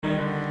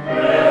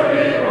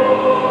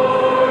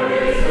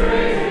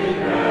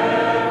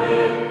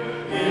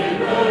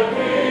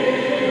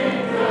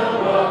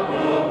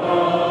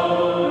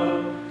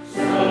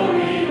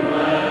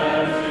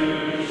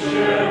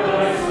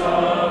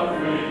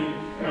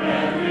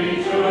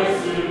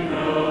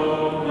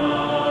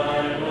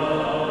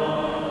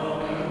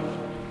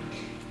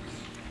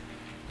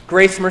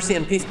Grace, mercy,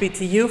 and peace be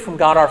to you from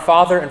God our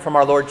Father and from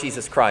our Lord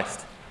Jesus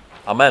Christ.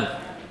 Amen.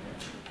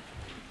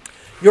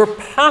 Your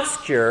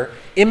posture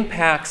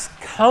impacts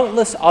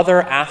countless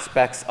other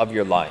aspects of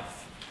your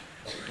life,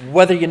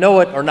 whether you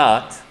know it or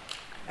not,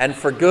 and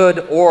for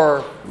good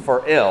or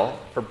for ill,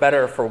 for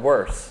better or for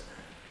worse.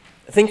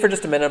 Think for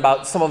just a minute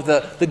about some of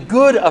the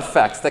good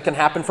effects that can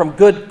happen from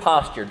good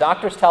posture.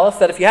 Doctors tell us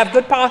that if you have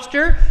good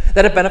posture,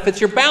 that it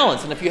benefits your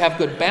balance. And if you have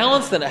good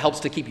balance, then it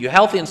helps to keep you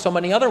healthy in so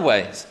many other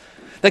ways.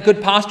 That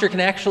good posture can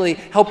actually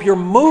help your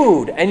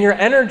mood and your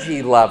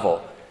energy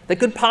level. That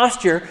good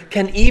posture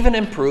can even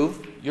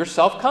improve your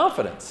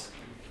self-confidence.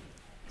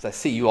 As I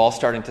see you all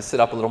starting to sit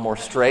up a little more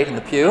straight in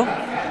the pew.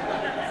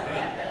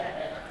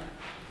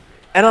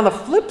 And on the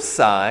flip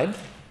side,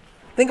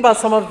 think about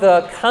some of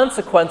the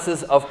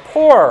consequences of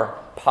poor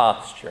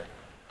posture.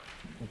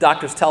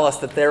 Doctors tell us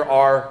that there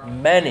are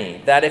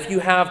many, that if you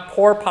have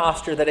poor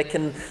posture, that it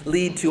can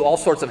lead to all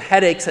sorts of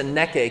headaches and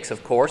neck aches,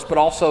 of course, but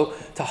also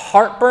to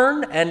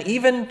heartburn and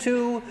even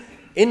to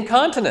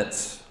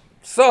incontinence.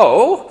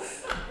 So,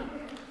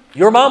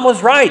 your mom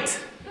was right.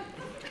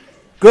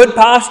 Good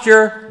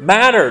posture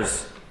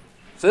matters.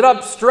 Sit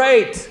up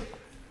straight.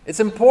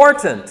 It's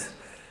important.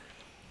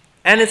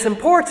 And it's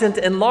important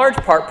in large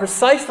part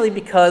precisely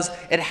because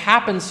it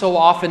happens so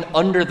often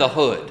under the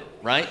hood,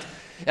 right?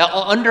 Now,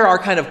 under our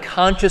kind of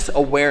conscious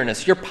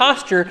awareness, your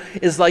posture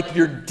is like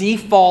your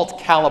default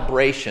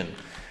calibration.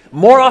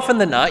 More often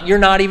than not, you're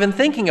not even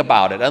thinking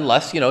about it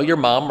unless, your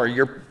mom or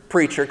your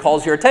preacher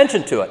calls your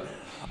attention to it.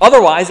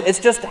 Otherwise, it's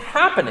just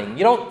happening.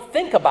 You don't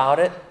think about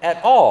it at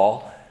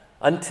all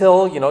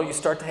until, you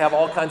start to have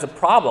all kinds of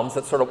problems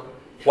that sort of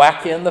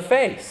whack you in the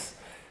face.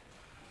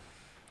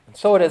 And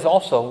so it is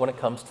also when it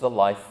comes to the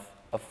life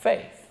of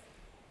faith.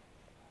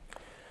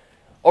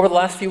 Over the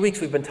last few weeks,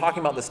 we've been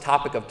talking about this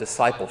topic of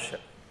discipleship.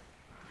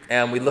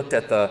 And we looked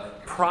at the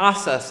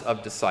process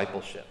of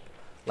discipleship.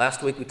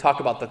 Last week, we talked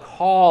about the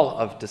call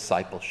of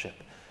discipleship.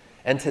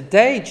 And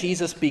today,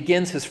 Jesus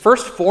begins his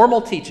first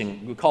formal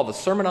teaching, we call the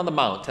Sermon on the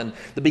Mount. And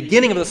the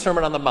beginning of the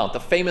Sermon on the Mount, the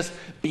famous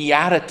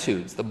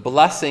Beatitudes, the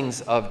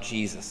blessings of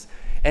Jesus.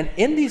 And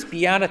in these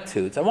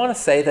Beatitudes, I want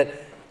to say that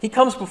he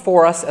comes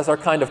before us as our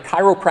kind of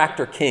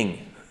chiropractor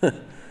king,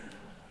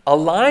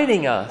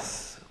 aligning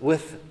us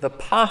with the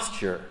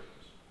posture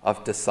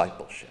of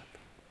discipleship.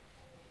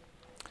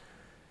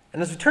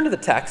 And as we turn to the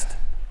text,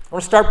 I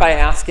want to start by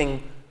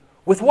asking,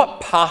 with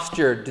what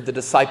posture did the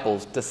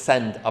disciples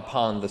descend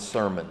upon the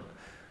sermon?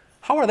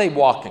 How are they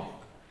walking?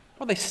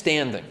 How are they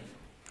standing?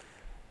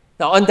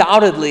 Now,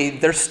 undoubtedly,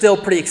 they're still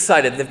pretty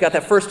excited. They've got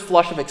that first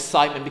flush of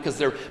excitement because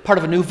they're part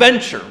of a new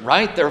venture,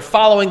 right? They're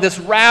following this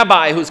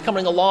rabbi who's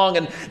coming along,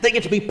 and they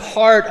get to be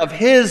part of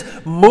his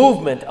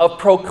movement of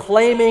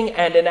proclaiming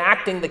and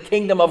enacting the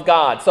kingdom of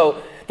God.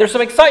 So there's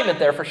some excitement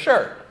there for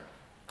sure.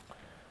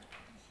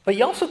 But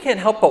you also can't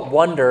help but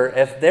wonder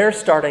if they're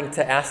starting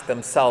to ask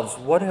themselves,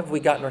 what have we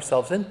gotten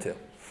ourselves into?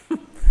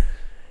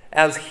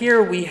 As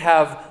here we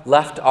have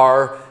left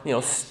our,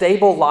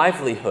 stable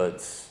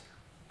livelihoods.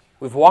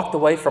 We've walked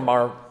away from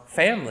our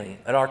family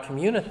and our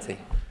community.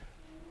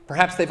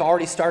 Perhaps they've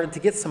already started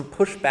to get some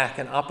pushback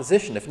and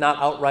opposition, if not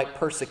outright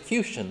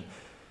persecution.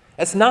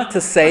 It's not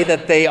to say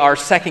that they are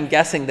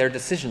second-guessing their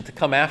decision to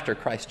come after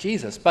Christ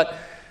Jesus, but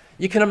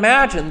you can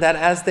imagine that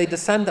as they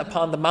descend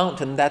upon the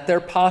mountain, that their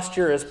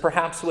posture is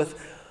perhaps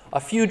with a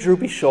few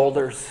droopy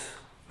shoulders,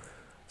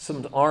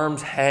 some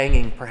arms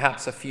hanging,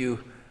 perhaps a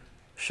few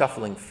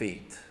shuffling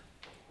feet.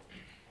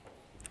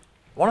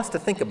 I want us to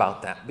think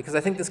about that because I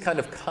think this kind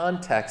of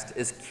context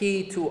is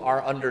key to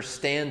our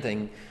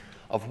understanding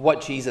of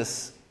what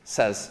Jesus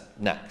says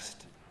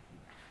next.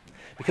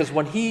 Because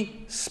when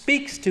he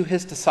speaks to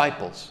his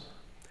disciples,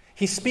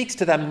 he speaks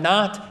to them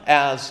not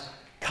as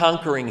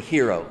conquering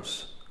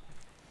heroes,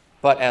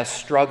 but as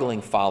struggling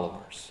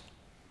followers.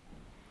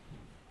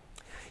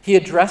 He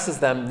addresses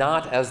them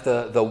not as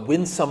the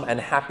winsome and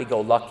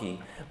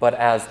happy-go-lucky, but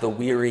as the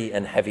weary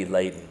and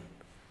heavy-laden.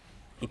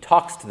 He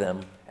talks to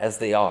them as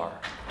they are,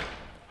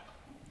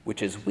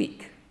 which is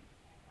weak.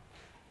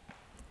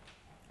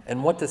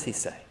 And what does he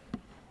say?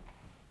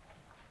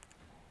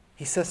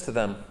 He says to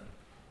them,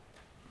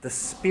 the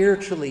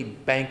spiritually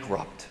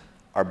bankrupt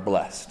are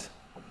blessed.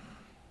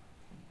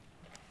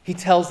 He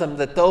tells them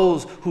that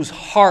those whose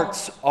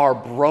hearts are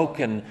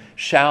broken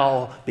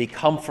shall be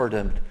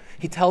comforted.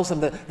 He tells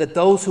them that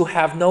those who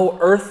have no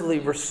earthly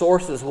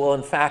resources will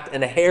in fact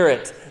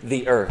inherit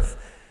the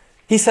earth.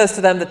 He says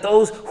to them that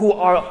those who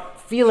are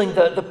feeling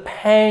the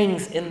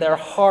pangs in their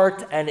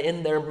heart and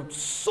in their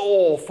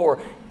soul for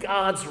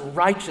God's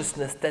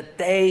righteousness, that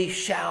they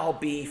shall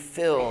be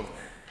filled.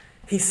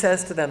 He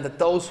says to them that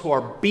those who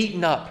are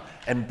beaten up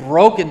and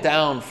broken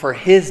down for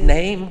his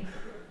name,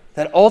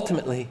 that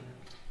ultimately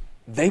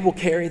they will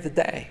carry the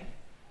day.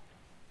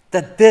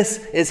 That this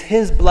is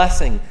his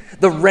blessing.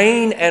 The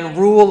reign and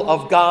rule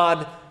of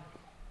God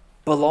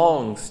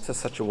belongs to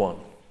such a one.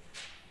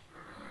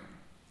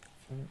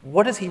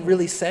 What is he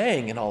really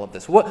saying in all of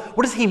this? What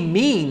does he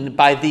mean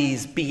by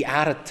these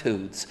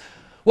Beatitudes?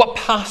 What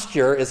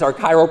posture is our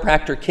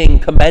chiropractor king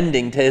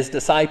commending to his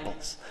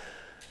disciples?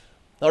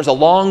 There's a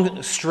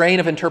long strain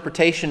of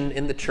interpretation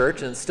in the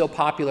church, and it's still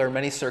popular in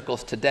many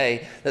circles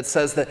today, that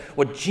says that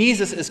what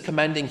Jesus is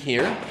commending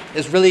here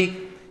is really,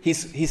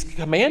 he's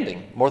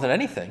commanding more than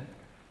anything.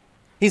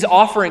 He's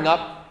offering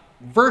up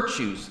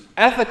virtues,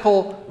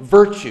 ethical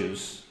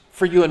virtues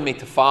for you and me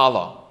to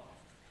follow.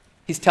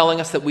 He's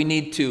telling us that we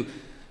need to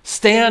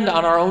stand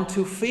on our own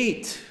 2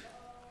 feet,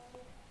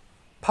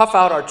 puff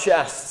out our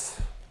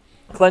chests,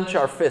 clench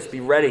our fists, be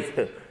ready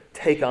to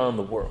take on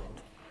the world.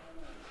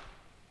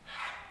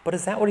 But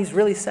is that what he's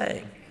really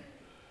saying?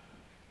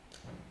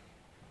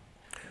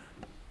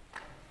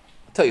 I'll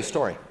tell you a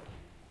story.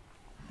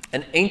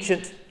 An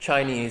ancient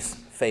Chinese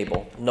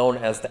fable known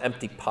as the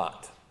empty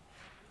pot.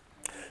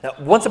 Now,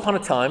 once upon a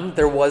time,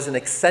 there was an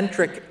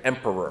eccentric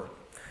emperor.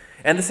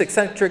 And this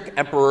eccentric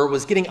emperor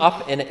was getting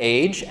up in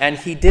age, and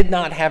he did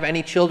not have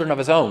any children of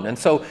his own. And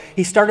so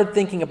he started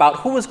thinking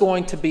about who was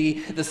going to be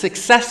the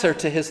successor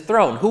to his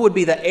throne, who would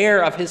be the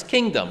heir of his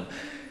kingdom.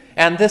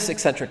 And this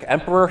eccentric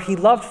emperor, he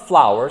loved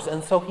flowers,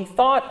 and so he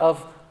thought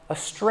of a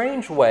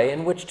strange way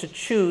in which to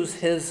choose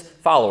his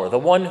follower, the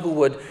one who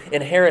would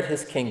inherit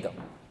his kingdom.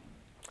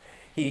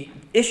 He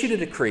issued a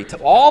decree to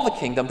all the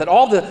kingdom that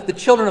all the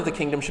children of the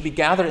kingdom should be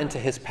gathered into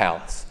his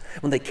palace.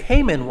 When they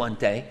came in one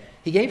day,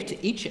 he gave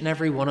to each and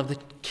every one of the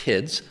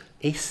kids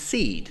a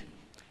seed.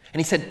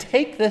 And he said,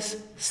 take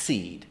this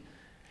seed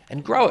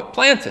and grow it,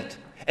 plant it.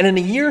 And in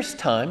a year's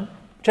time,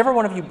 whichever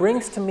one of you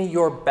brings to me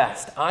your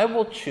best, I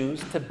will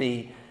choose to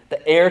be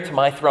the heir to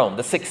my throne,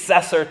 the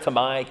successor to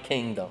my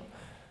kingdom.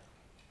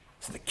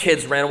 So the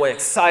kids ran away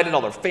excited,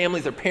 all their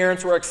families, their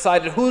parents were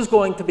excited. Who's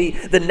going to be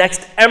the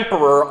next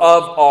emperor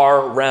of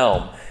our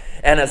realm?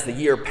 And as the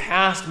year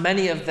passed,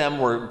 many of them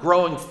were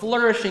growing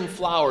flourishing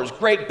flowers,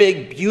 great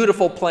big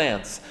beautiful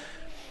plants,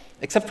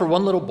 except for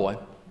one little boy,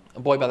 a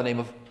boy by the name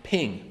of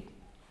Ping.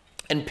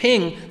 And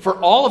Ping, for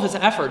all of his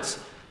efforts,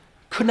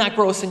 could not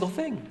grow a single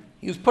thing.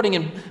 He was putting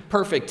in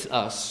perfect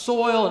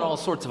soil and all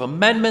sorts of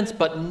amendments,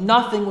 but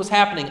nothing was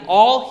happening.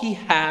 All he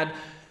had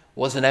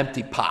was an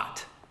empty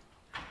pot.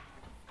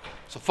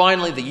 So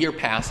finally, the year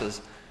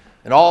passes,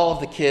 and all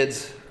of the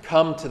kids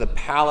come to the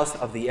palace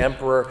of the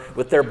emperor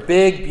with their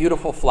big,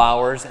 beautiful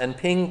flowers, and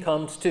Ping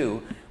comes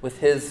too with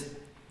his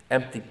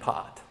empty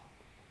pot.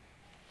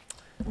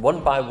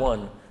 One by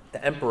one,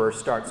 the emperor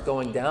starts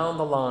going down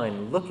the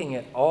line, looking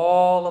at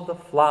all of the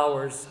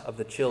flowers of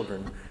the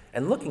children,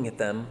 and looking at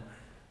them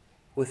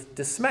with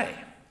dismay.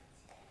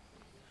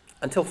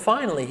 Until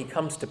finally he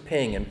comes to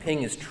Ping, and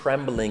Ping is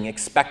trembling,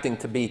 expecting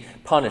to be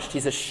punished.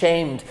 He's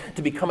ashamed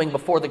to be coming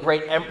before the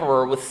great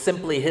emperor with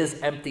simply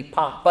his empty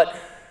pot. But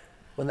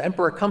when the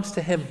emperor comes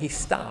to him, he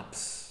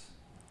stops.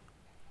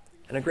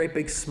 And a great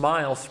big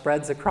smile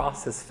spreads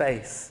across his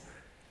face.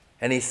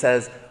 And he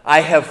says,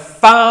 I have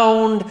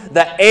found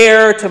the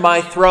heir to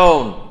my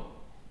throne,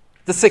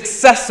 the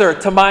successor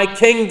to my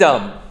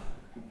kingdom.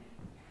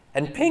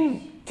 And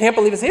Ping can't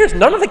believe his ears.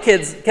 None of the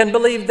kids can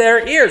believe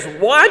their ears.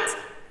 What?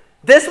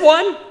 This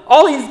one?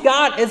 All he's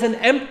got is an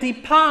empty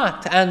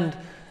pot. And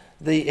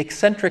the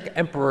eccentric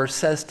emperor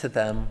says to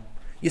them,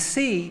 you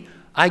see,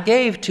 I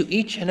gave to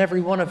each and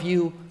every one of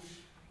you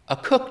a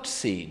cooked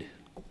seed.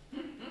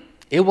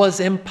 It was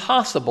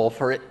impossible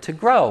for it to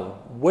grow.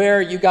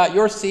 Where you got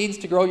your seeds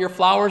to grow your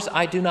flowers,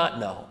 I do not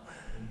know.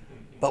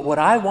 But what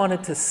I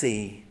wanted to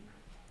see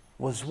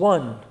was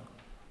one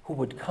who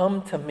would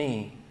come to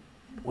me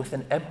with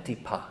an empty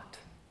pot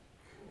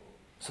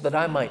so that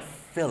I might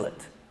fill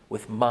it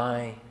with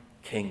my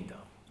kingdom.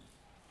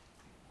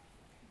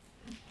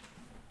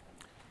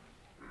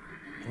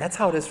 And that's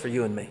how it is for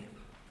you and me.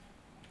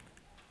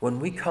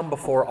 When we come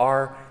before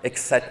our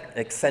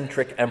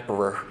eccentric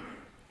emperor,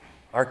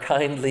 our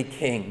kindly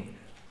king,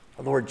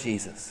 the Lord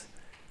Jesus,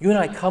 you and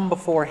I come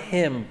before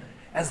him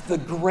as the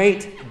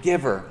great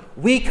giver.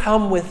 We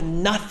come with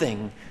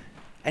nothing,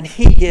 and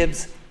he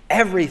gives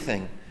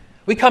everything.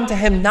 We come to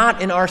him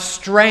not in our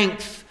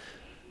strength,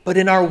 but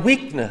in our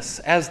weakness,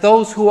 as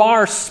those who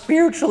are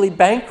spiritually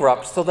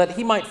bankrupt, so that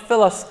he might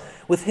fill us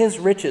with his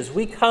riches.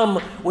 We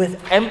come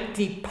with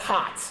empty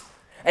pots,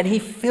 and he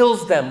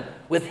fills them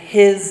with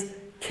his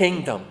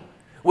kingdom,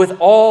 with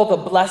all the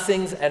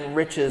blessings and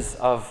riches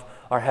of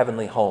our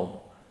heavenly home.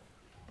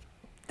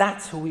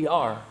 That's who we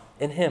are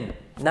in him.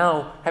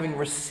 Now, having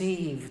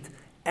received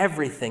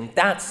everything,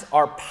 that's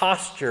our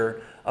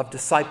posture of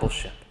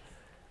discipleship.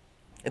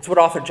 It's what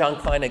author John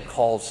Kleinig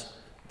calls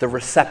the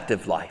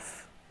receptive life.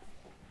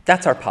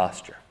 That's our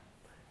posture.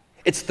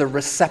 It's the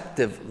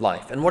receptive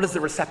life. And what is the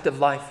receptive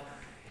life?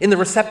 In the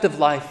receptive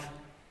life,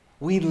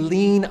 we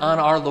lean on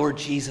our Lord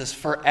Jesus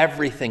for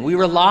everything. We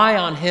rely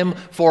on him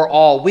for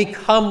all. We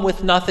come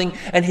with nothing,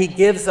 and he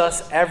gives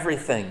us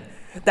everything.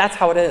 That's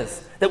how it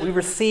is, that we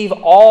receive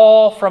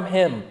all from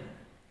him.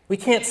 We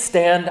can't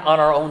stand on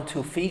our own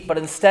 2 feet, but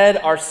instead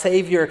our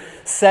Savior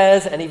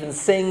says and even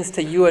sings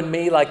to you and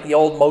me like the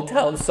old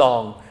Motown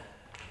song,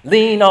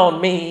 lean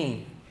on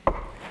me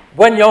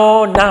when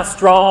you're not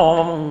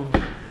strong.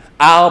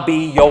 I'll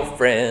be your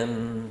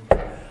friend.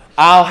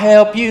 I'll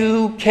help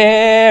you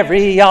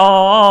carry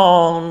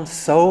on.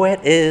 So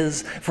it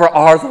is for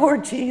our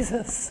Lord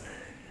Jesus.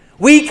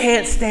 We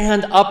can't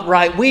stand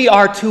upright. We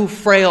are too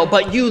frail,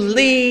 but you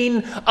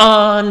lean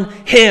on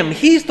him.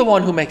 He's the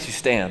one who makes you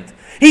stand.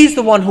 He's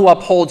the one who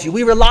upholds you.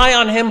 We rely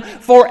on him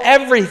for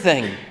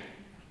everything.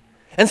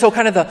 And so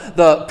kind of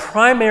the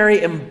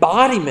primary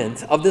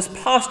embodiment of this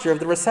posture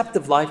of the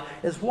receptive life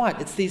is what?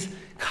 It's these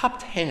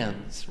cupped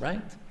hands,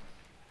 right?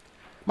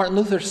 Martin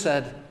Luther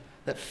said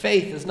that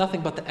faith is nothing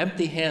but the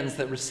empty hands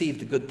that receive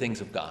the good things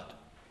of God.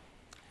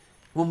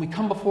 When we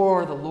come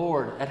before the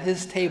Lord at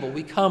his table,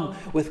 we come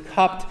with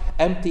cupped,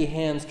 empty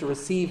hands to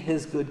receive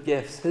his good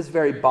gifts, his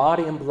very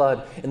body and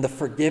blood in the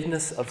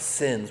forgiveness of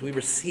sins. We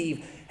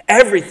receive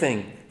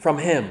everything from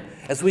him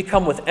as we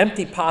come with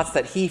empty pots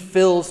that he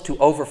fills to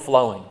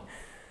overflowing.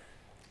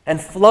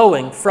 And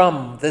flowing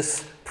from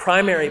this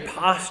primary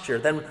posture,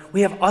 then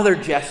we have other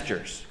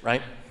gestures,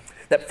 right?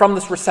 That from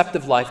this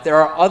receptive life, there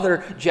are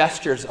other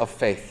gestures of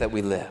faith that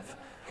we live.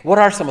 What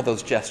are some of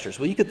those gestures?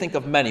 Well, you could think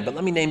of many, but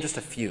let me name just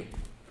a few.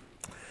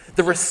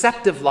 The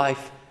receptive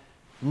life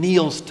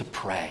kneels to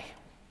pray.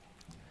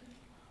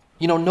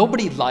 You know,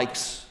 nobody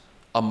likes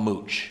a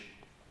mooch.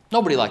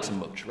 Nobody likes a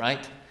mooch,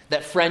 right?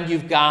 That friend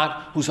you've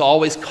got who's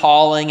always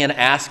calling and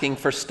asking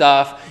for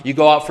stuff. You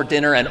go out for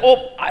dinner and,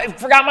 oh, I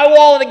forgot my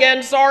wallet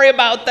again. Sorry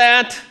about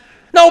that.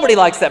 Nobody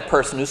likes that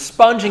person who's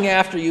sponging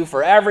after you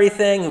for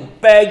everything, who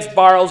begs,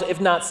 borrows,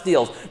 if not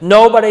steals.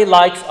 Nobody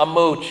likes a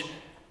mooch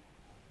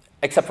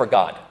except for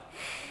God.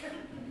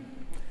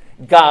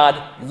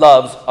 God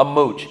loves a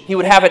mooch. He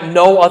would have it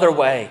no other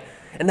way.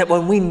 And that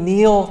when we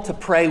kneel to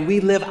pray,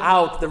 we live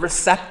out the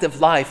receptive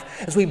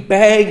life as we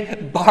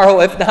beg,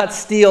 borrow, if not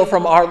steal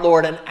from our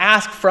Lord and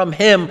ask from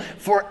him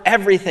for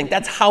everything.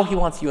 That's how he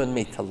wants you and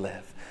me to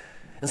live.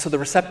 And so the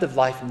receptive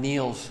life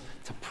kneels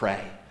to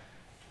pray.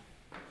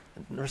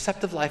 And the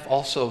receptive life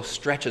also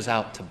stretches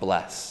out to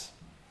bless.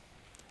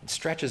 It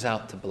stretches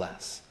out to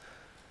bless.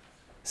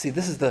 See,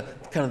 this is the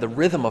kind of the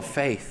rhythm of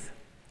faith,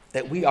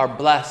 that we are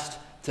blessed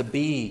to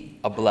be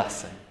a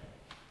blessing.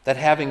 That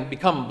having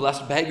become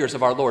blessed beggars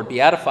of our Lord,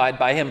 beatified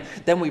by him,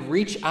 then we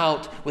reach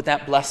out with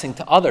that blessing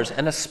to others.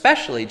 And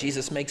especially,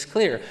 Jesus makes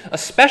clear,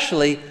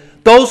 especially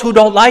those who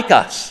don't like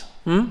us.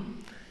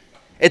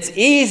 It's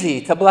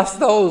easy to bless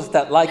those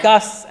that like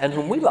us and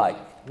whom we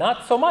like.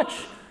 Not so much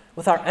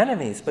with our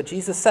enemies. But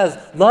Jesus says,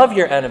 love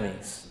your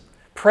enemies.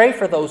 Pray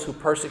for those who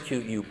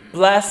persecute you.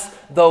 Bless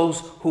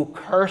those who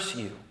curse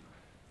you.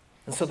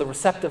 And so the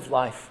receptive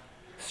life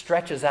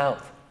stretches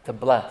out to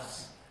bless.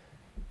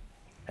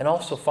 And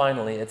also,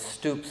 finally, it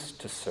stoops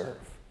to serve.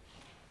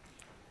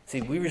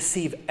 See, we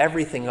receive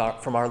everything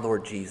from our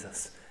Lord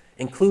Jesus,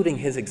 including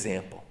his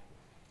example.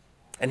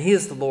 And he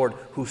is the Lord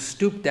who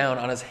stooped down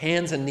on his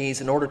hands and knees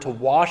in order to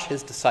wash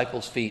his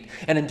disciples' feet.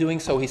 And in doing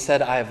so, he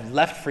said, I have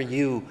left for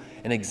you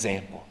an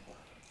example.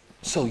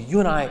 So you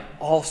and I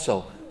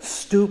also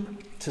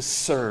stoop to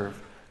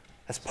serve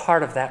as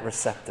part of that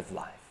receptive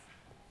life.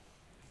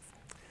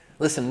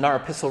 Listen, in our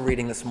epistle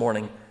reading this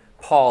morning,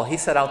 Paul, he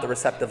set out the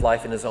receptive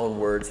life in his own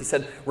words. He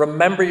said,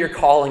 remember your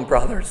calling,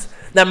 brothers.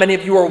 Not many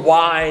of you are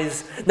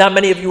wise. Not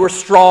many of you are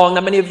strong.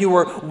 Not many of you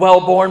are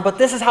well-born. But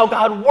this is how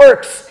God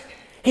works.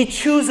 He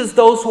chooses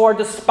those who are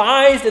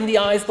despised in the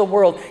eyes of the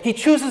world. He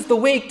chooses the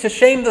weak to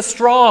shame the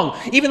strong.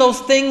 Even those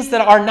things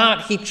that are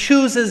not, he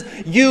chooses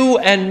you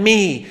and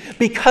me.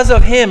 Because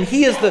of him,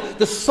 he is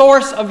the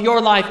source of your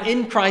life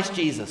in Christ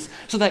Jesus.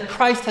 So that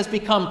Christ has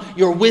become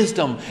your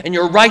wisdom and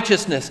your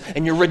righteousness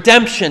and your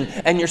redemption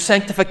and your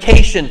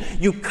sanctification.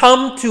 You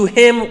come to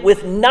him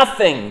with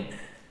nothing,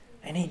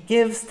 and he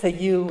gives to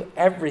you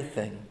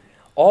everything.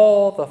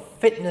 All the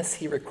fitness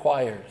he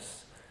requires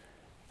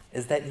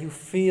is that you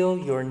feel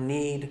your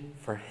need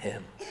for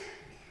him.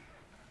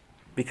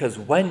 Because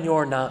when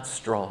you're not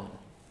strong,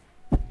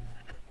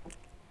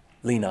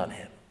 lean on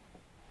him.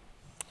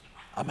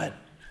 Amen.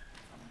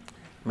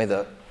 May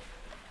the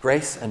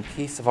grace and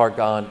peace of our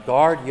God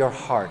guard your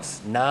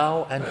hearts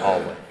now and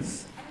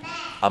always.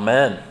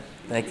 Amen.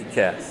 Thank you,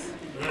 Cass.